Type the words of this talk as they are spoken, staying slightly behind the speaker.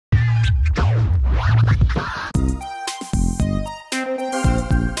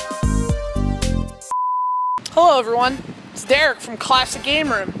everyone, it's Derek from Classic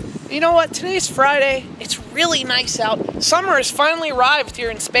Game Room. You know what, today's Friday, it's really nice out. Summer has finally arrived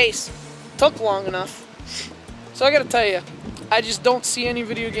here in space. Took long enough. So I gotta tell you, I just don't see any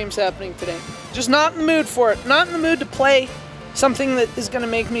video games happening today. Just not in the mood for it. Not in the mood to play something that is gonna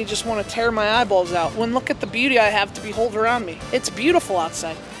make me just want to tear my eyeballs out. When look at the beauty I have to behold around me. It's beautiful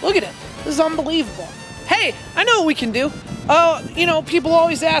outside. Look at it. This is unbelievable. Hey, I know what we can do. You know, people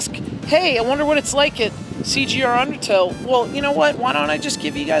always ask, hey, I wonder what it's like at CGR Undertow. Well, you know what? Why don't I just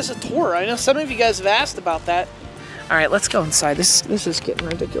give you guys a tour? I know some of you guys have asked about that. All right, let's go inside. This is getting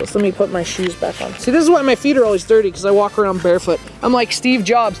ridiculous. Let me put my shoes back on. See, this is why my feet are always dirty, because I walk around barefoot. I'm like Steve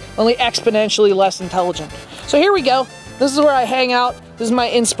Jobs, only exponentially less intelligent. So here we go. This is where I hang out. This is my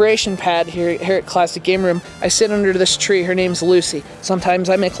inspiration pad here at Classic Game Room. I sit under this tree. Her name's Lucy. Sometimes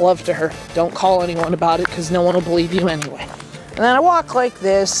I make love to her. Don't call anyone about it, because no one will believe you anyway. And then I walk like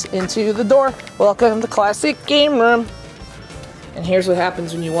this into the door. Welcome to Classic Game Room. And here's what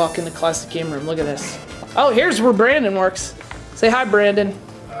happens when you walk into Classic Game Room. Look at this. Oh, here's where Brandon works. Say hi, Brandon.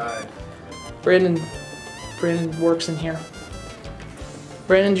 Hi. Brandon works in here.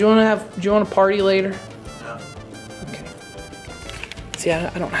 Brandon, do you want to party later? No. Okay. See, I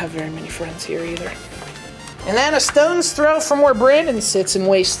don't have very many friends here either. And then a stone's throw from where Brandon sits and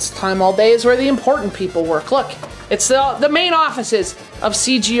wastes time all day is where the important people work. Look, it's the main offices of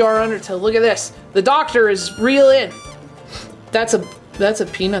CGR Undertow. Look at this. The doctor is real in. That's a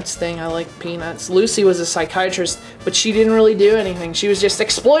Peanuts thing. I like Peanuts. Lucy was a psychiatrist, but she didn't really do anything. She was just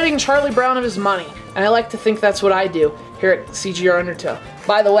exploiting Charlie Brown of his money. And I like to think that's what I do here at CGR Undertow.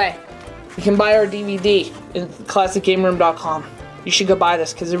 By the way, you can buy our DVD at ClassicGameRoom.com. You should go buy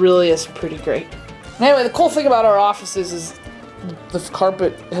this because it really is pretty great. Anyway, the cool thing about our offices is the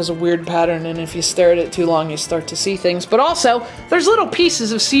carpet has a weird pattern, and if you stare at it too long, you start to see things. But also, there's little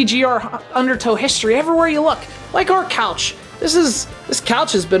pieces of CGR Undertow history everywhere you look, like our couch. This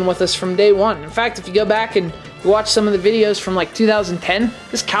couch has been with us from day one. In fact, if you go back and you watch some of the videos from like 2010,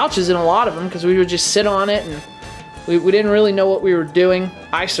 this couch is in a lot of them because we would just sit on it and we didn't really know what we were doing.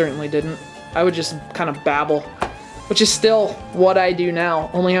 I certainly didn't. I would just kind of babble, which is still what I do now,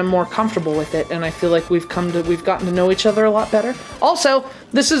 only I'm more comfortable with it, and I feel like we've gotten to know each other a lot better. Also,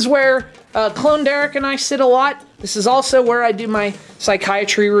 this is where Clone Derek and I sit a lot. This is also where I do my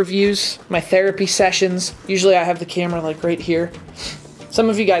psychiatry reviews, my therapy sessions. Usually I have the camera like right here. Some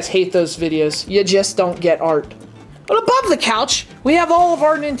of you guys hate those videos. You just don't get art. But above the couch, we have all of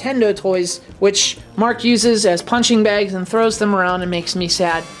our Nintendo toys, which Mark uses as punching bags and throws them around and makes me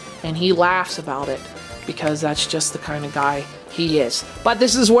sad, and he laughs about it, because that's just the kind of guy he is. But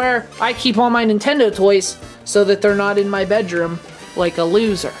this is where I keep all my Nintendo toys so that they're not in my bedroom like a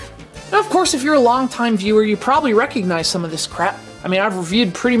loser. Now, of course, if you're a longtime viewer, you probably recognize some of this crap. I mean, I've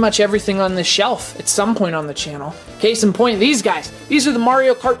reviewed pretty much everything on this shelf at some point on the channel. Case in point, these guys. These are the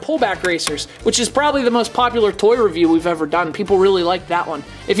Mario Kart pullback racers, which is probably the most popular toy review we've ever done. People really like that one.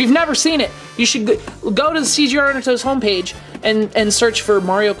 If you've never seen it, you should go to the CGR Undertow's homepage and search for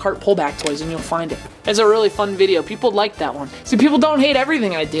Mario Kart pullback toys, and you'll find it. It's a really fun video. People like that one. See, people don't hate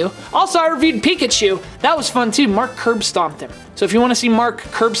everything I do. Also, I reviewed Pikachu. That was fun too. Mark curb stomped him. So if you want to see Mark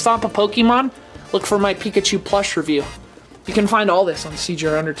curb stomp a Pokemon, look for my Pikachu plush review. You can find all this on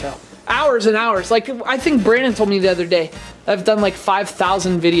CGR Undertow. Hours and hours. Like, I think Brandon told me the other day, I've done like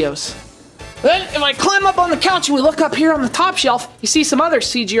 5,000 videos. Then, if I climb up on the couch and we look up here on the top shelf, you see some other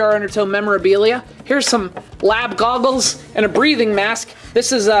CGR Undertow memorabilia. Here's some lab goggles and a breathing mask.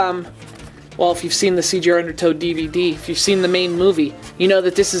 This is, well, if you've seen the CGR Undertow DVD, if you've seen the main movie, you know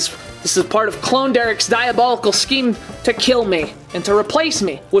that this is part of Clone Derek's diabolical scheme to kill me and to replace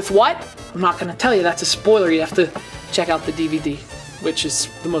me. With what? I'm not going to tell you. That's a spoiler. You have to check out the DVD, which is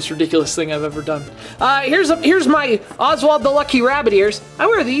the most ridiculous thing I've ever done. Here's my Oswald the Lucky Rabbit ears. I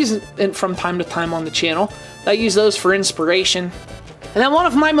wear these from time to time on the channel. I use those for inspiration. And then one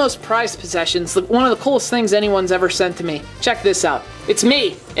of my most prized possessions, one of the coolest things anyone's ever sent to me. Check this out. It's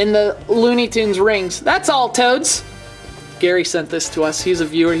me in the Looney Tunes rings. That's all, Toads. Gary sent this to us. He's a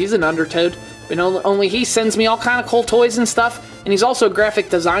viewer. He's an Undertoad. But only he sends me all kind of cool toys and stuff. And he's also a graphic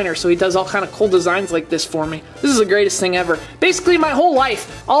designer, so he does all kind of cool designs like this for me. This is the greatest thing ever. Basically, my whole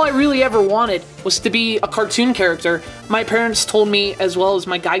life, all I really ever wanted was to be a cartoon character. My parents told me, as well as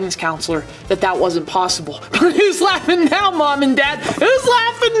my guidance counselor, that that wasn't possible. But who's laughing now, Mom and Dad? Who's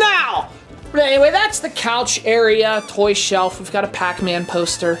laughing now? But anyway, that's the couch area, toy shelf. We've got a Pac-Man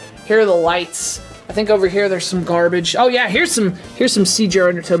poster. Here are the lights. I think over here there's some garbage. Oh yeah, here's some CGR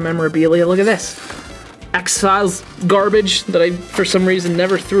Undertow memorabilia. Look at this. X-Files garbage that I, for some reason,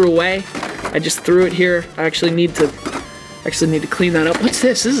 never threw away. I just threw it here. I actually need to clean that up. What's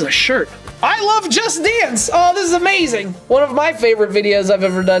this? This is a shirt. I love Just Dance. Oh, this is amazing. One of my favorite videos I've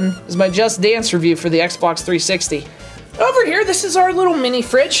ever done is my Just Dance review for the Xbox 360. Over here, this is our little mini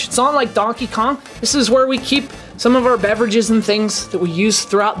fridge. It's on like Donkey Kong. This is where we keep some of our beverages and things that we use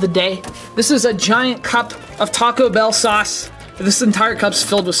throughout the day. This is a giant cup of Taco Bell sauce. This entire cup's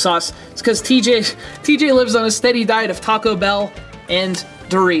filled with sauce. It's because TJ lives on a steady diet of Taco Bell and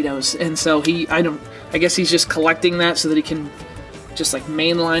Doritos, and so I guess he's just collecting that so that he can just like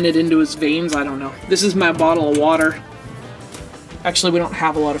mainline it into his veins. I don't know. This is my bottle of water. Actually, we don't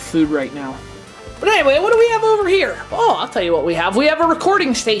have a lot of food right now. But anyway, what do we have over here? Oh, I'll tell you what we have. We have a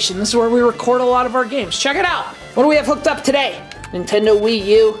recording station. This is where we record a lot of our games. Check it out. What do we have hooked up today? Nintendo Wii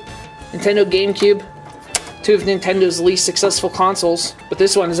U, Nintendo GameCube, two of Nintendo's least successful consoles. But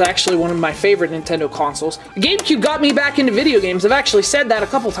this one is actually one of my favorite Nintendo consoles. The GameCube got me back into video games. I've actually said that a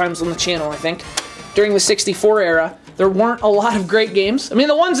couple times on the channel, I think. During the 64 era, there weren't a lot of great games. I mean,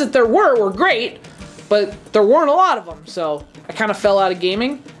 the ones that there were great, but there weren't a lot of them. So I kind of fell out of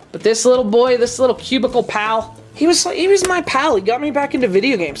gaming. But this little boy, this little cubicle pal, he was my pal. He got me back into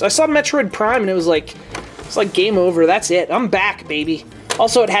video games. I saw Metroid Prime and it was like game over. That's it. I'm back, baby.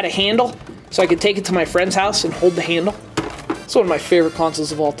 Also, it had a handle, so I could take it to my friend's house and hold the handle. It's one of my favorite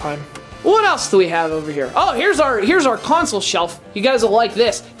consoles of all time. What else do we have over here? Oh, here's our console shelf. You guys will like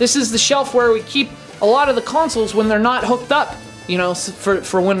this. This is the shelf where we keep a lot of the consoles when they're not hooked up. You know,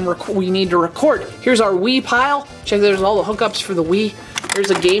 for when we need to record. Here's our Wii pile. Check, there's all the hookups for the Wii. Here's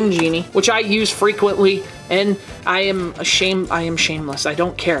a Game Genie, which I use frequently, and I am shameless. I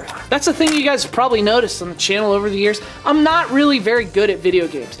don't care. That's the thing you guys have probably noticed on the channel over the years. I'm not really very good at video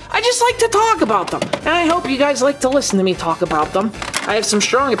games. I just like to talk about them, and I hope you guys like to listen to me talk about them. I have some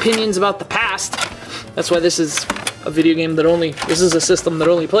strong opinions about the past. That's why this is a video game that this is a system that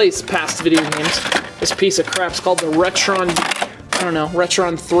only plays past video games. This piece of crap's called the Retron, I don't know,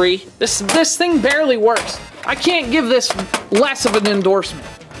 Retron 3. This thing barely works. I can't give this less of an endorsement.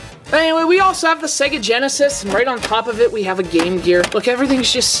 Anyway, we also have the Sega Genesis, and right on top of it, we have a Game Gear. Look,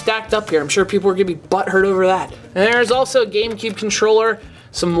 everything's just stacked up here. I'm sure people are gonna be butthurt over that. And there's also a GameCube controller,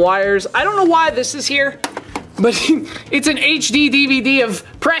 some wires. I don't know why this is here, but it's an HD DVD of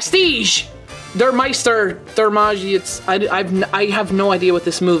Prestige. Der Meister, Der Magie. I have no idea what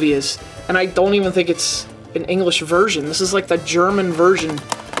this movie is, and I don't even think it's an English version. This is like the German version.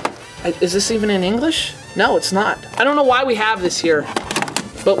 Is this even in English? No, it's not. I don't know why we have this here,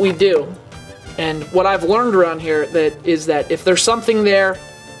 but we do. And what I've learned around here is that if there's something there,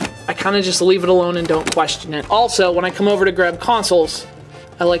 I kind of just leave it alone and don't question it. Also, when I come over to grab consoles,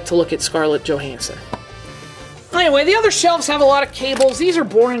 I like to look at Scarlett Johansson. Anyway, the other shelves have a lot of cables. These are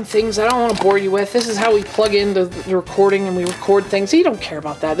boring things I don't want to bore you with. This is how we plug into the recording and we record things. You don't care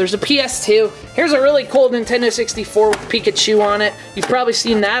about that. There's a PS2. Here's a really cool Nintendo 64 with Pikachu on it. You've probably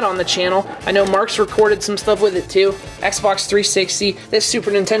seen that on the channel. I know Mark's recorded some stuff with it too. Xbox 360. This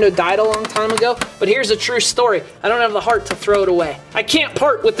Super Nintendo died a long time ago, but here's a true story. I don't have the heart to throw it away. I can't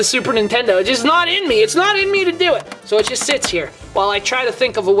part with the Super Nintendo. It's just not in me. It's not in me to do it. So it just sits here while I try to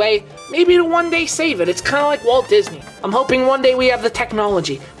think of a way maybe to one day save it. It's kind of like Walt Disney. I'm hoping one day we have the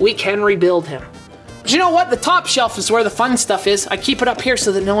technology. We can rebuild him. But you know what? The top shelf is where the fun stuff is. I keep it up here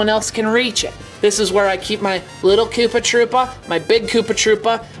so that no one else can reach it. This is where I keep my little Koopa Troopa, my big Koopa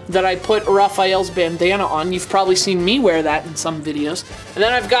Troopa that I put Raphael's bandana on. You've probably seen me wear that in some videos. And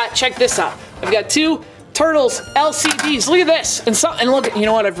then I've got, check this out. I've got two Turtles LCDs. Look at this. And look, you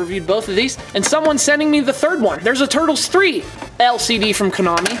know what? I've reviewed both of these. And someone's sending me the third one. There's a Turtles 3 LCD from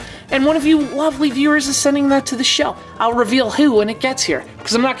Konami. And one of you lovely viewers is sending that to the show. I'll reveal who when it gets here.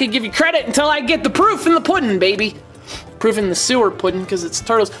 Because I'm not going to give you credit until I get the proof in the pudding, baby. Proof in the sewer pudding, because it's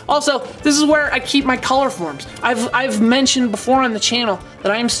Turtles. Also, this is where I keep my color forms. I've mentioned before on the channel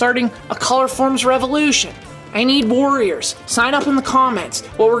that I am starting a color forms revolution. I need warriors. Sign up in the comments.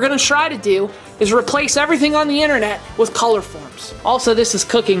 What we're going to try to do is replace everything on the internet with color forms. Also, this is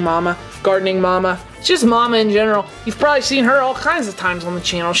Cooking Mama, Gardening Mama, just Mama in general. You've probably seen her all kinds of times on the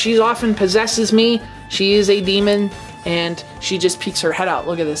channel. She often possesses me. She is a demon, and she just peeks her head out.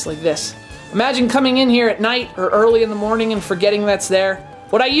 Look at this, like this. Imagine coming in here at night or early in the morning and forgetting that's there.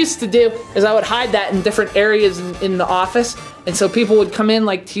 What I used to do is I would hide that in different areas in the office, and so people would come in,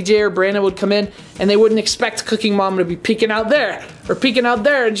 like TJ or Brandon would come in, and they wouldn't expect Cooking Mama to be peeking out there, or peeking out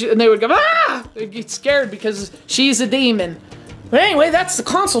there, and they would go, ah! They'd get scared because she's a demon. But anyway, that's the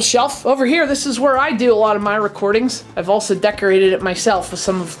console shelf. Over here, this is where I do a lot of my recordings. I've also decorated it myself with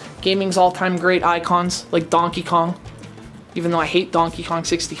some of gaming's all-time great icons, like Donkey Kong. Even though I hate Donkey Kong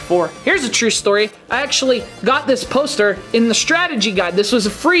 64. Here's a true story. I actually got this poster in the strategy guide. This was a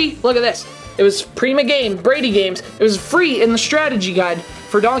free, look at this. It was Prima Game, Brady Games. It was free in the strategy guide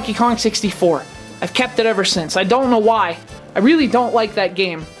for Donkey Kong 64. I've kept it ever since. I don't know why. I really don't like that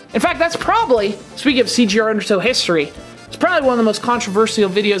game. In fact, that's probably, speaking of CGR Undertow history, it's probably one of the most controversial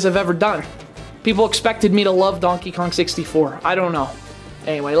videos I've ever done. People expected me to love Donkey Kong 64. I don't know.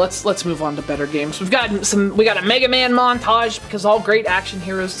 Anyway, let's move on to better games. We got a Mega Man montage because all great action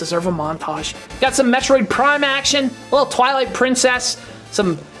heroes deserve a montage. Got some Metroid Prime action, a little Twilight Princess,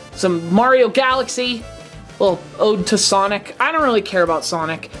 some Mario Galaxy, a little ode to Sonic. I don't really care about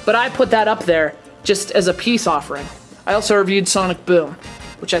Sonic, but I put that up there just as a peace offering. I also reviewed Sonic Boom,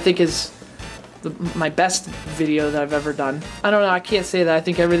 which I think is my best video that I've ever done. I don't know, I can't say that. I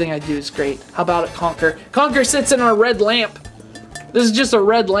think everything I do is great. How about it, Conker? Conker sits in our red lamp. This is just a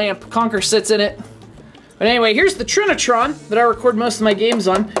red lamp. Conker sits in it. But anyway, here's the Trinitron that I record most of my games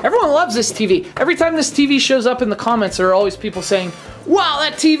on. Everyone loves this TV. Every time this TV shows up in the comments, there are always people saying, wow,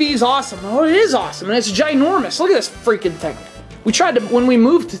 that TV is awesome. Oh, it is awesome, and it's ginormous. Look at this freaking thing. We tried to, when we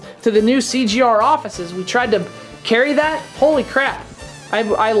moved to the new CGR offices, we tried to carry that. Holy crap.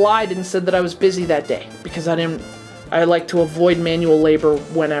 I lied and said that I was busy that day because I like to avoid manual labor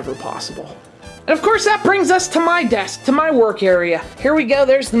whenever possible. And of course that brings us to my desk, to my work area. Here we go,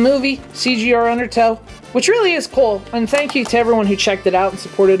 there's the movie, CGR Undertow, which really is cool. And thank you to everyone who checked it out and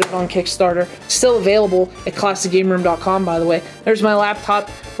supported it on Kickstarter. It's still available at ClassicGameRoom.com, by the way. There's my laptop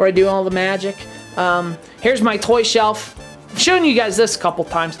where I do all the magic. Here's my toy shelf. I've shown you guys this a couple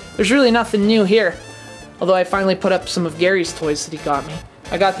times. There's really nothing new here. Although I finally put up some of Gary's toys that he got me.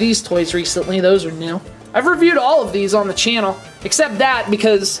 I got these toys recently, those are new. I've reviewed all of these on the channel, except that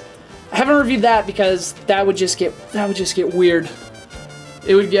because I haven't reviewed that because that would just get weird.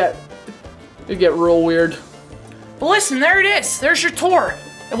 It would get real weird. But listen, there it is. There's your tour.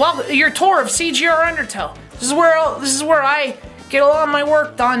 Well, your tour of CGR Undertow. This is where I get a lot of my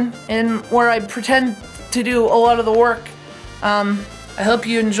work done and where I pretend to do a lot of the work. I hope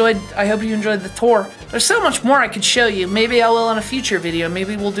you enjoyed the tour. There's so much more I could show you. Maybe I will in a future video.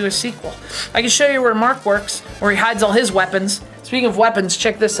 Maybe we'll do a sequel. I can show you where Mark works, where he hides all his weapons. Speaking of weapons,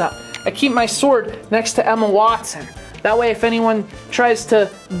 check this out. I keep my sword next to Emma Watson. That way, if anyone tries to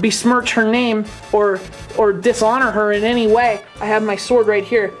besmirch her name or dishonor her in any way, I have my sword right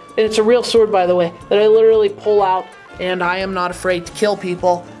here. And it's a real sword, by the way, that I literally pull out, and I am not afraid to kill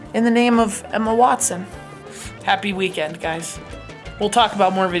people in the name of Emma Watson. Happy weekend, guys. We'll talk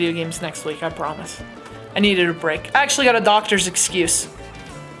about more video games next week, I promise. I needed a break. I actually got a doctor's excuse.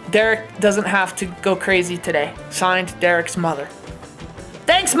 Derek doesn't have to go crazy today. Signed, Derek's mother.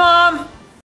 Thanks, Mom!